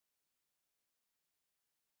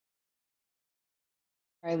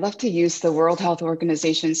I love to use the World Health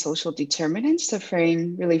Organization social determinants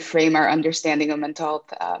to really frame our understanding of mental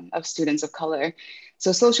health of students of color.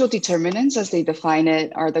 So social determinants, as they define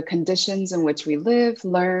it, are the conditions in which we live,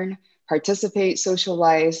 learn, participate,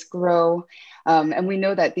 socialize, grow. And we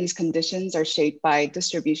know that these conditions are shaped by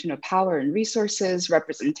distribution of power and resources,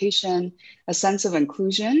 representation, a sense of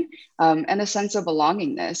inclusion, and a sense of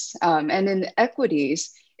belongingness. And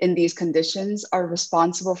inequities in these conditions are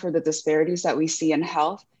responsible for the disparities that we see in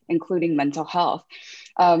health, including mental health.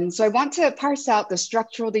 So I want to parse out the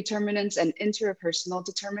structural determinants and interpersonal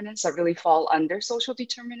determinants that really fall under social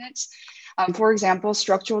determinants. For example,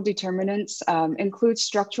 structural determinants include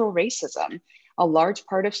structural racism. A large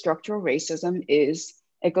part of structural racism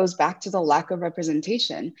it goes back to the lack of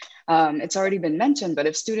representation. It's already been mentioned, but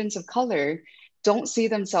if students of color don't see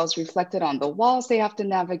themselves reflected on the walls they have to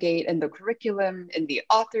navigate, in the curriculum, in the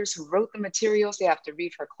authors who wrote the materials they have to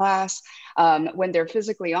read for class, when they're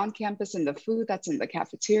physically on campus, in the food that's in the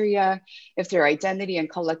cafeteria, if their identity and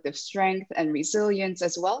collective strength and resilience,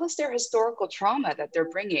 as well as their historical trauma that they're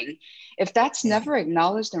bringing, if that's never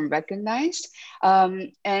acknowledged and recognized,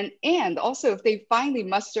 and also if they finally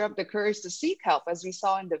muster up the courage to seek help, as we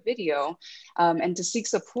saw in the video, and to seek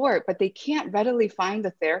support, but they can't readily find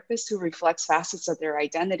a therapist who reflects facets of their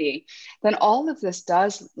identity, then all of this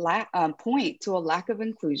does point to a lack of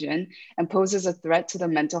inclusion and poses a threat to the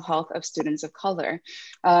mental health of students of color.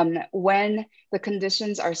 When the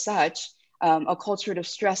conditions are such, a culture of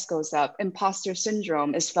stress goes up, imposter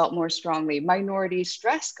syndrome is felt more strongly, minority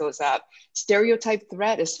stress goes up, stereotype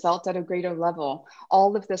threat is felt at a greater level.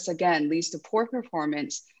 All of this, again, leads to poor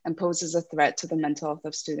performance and poses a threat to the mental health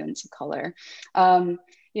of students of color.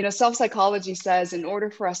 Self-psychology says in order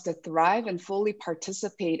for us to thrive and fully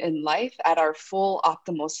participate in life at our full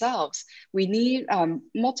optimal selves, we need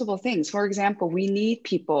multiple things. For example, we need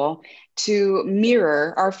people to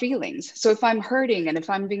mirror our feelings. So if I'm hurting and if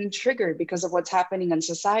I'm being triggered because of what's happening in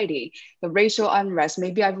society, the racial unrest,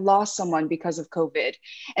 maybe I've lost someone because of COVID,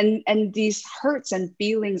 and these hurts and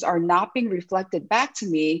feelings are not being reflected back to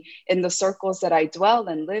me in the circles that I dwell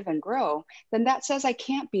and live and grow, then that says I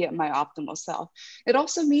can't be at my optimal self. It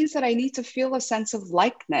also means that I need to feel a sense of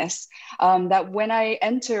likeness, that when I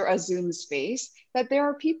enter a Zoom space, that there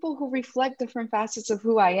are people who reflect different facets of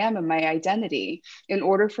who I am and my identity in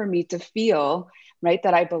order for me to feel, right,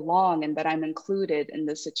 that I belong and that I'm included in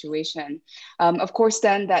this situation. Of course,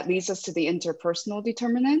 then that leads us to the interpersonal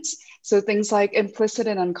determinants. So things like implicit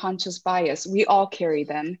and unconscious bias, we all carry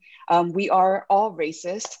them. We are all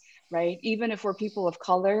racist, right? Even if we're people of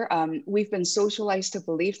color, we've been socialized to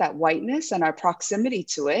believe that whiteness and our proximity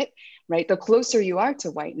to it, right? The closer you are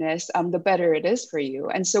to whiteness, the better it is for you.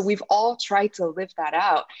 And so we've all tried to live that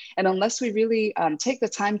out. And unless we really take the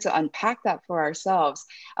time to unpack that for ourselves,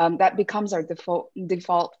 that becomes our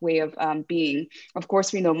default way of being. Of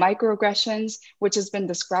course, we know microaggressions, which has been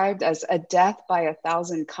described as a death by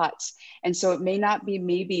 1,000 cuts. And so it may not be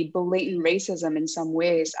maybe blatant racism in some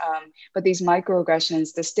ways, but these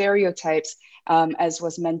microaggressions, the stereotypes, as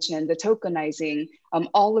was mentioned, the tokenizing,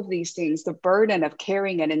 all of these things, the burden of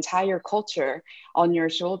carrying an entire culture on your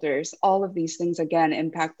shoulders, all of these things, again,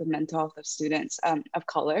 impact the mental health of students of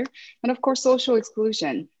color. And of course, social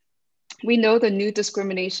exclusion. We know the new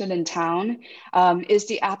discrimination in town is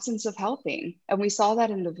the absence of helping. And we saw that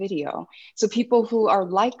in the video. So people who are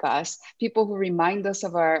like us, people who remind us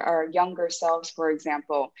of our younger selves, for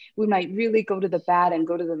example, we might really go to the bat and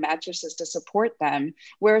go to the mattresses to support them,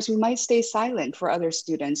 whereas we might stay silent for other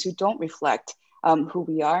students who don't reflect who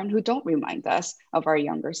we are and who don't remind us of our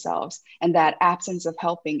younger selves. And that absence of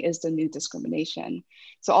helping is the new discrimination.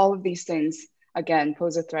 So all of these things, again,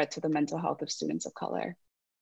 pose a threat to the mental health of students of color.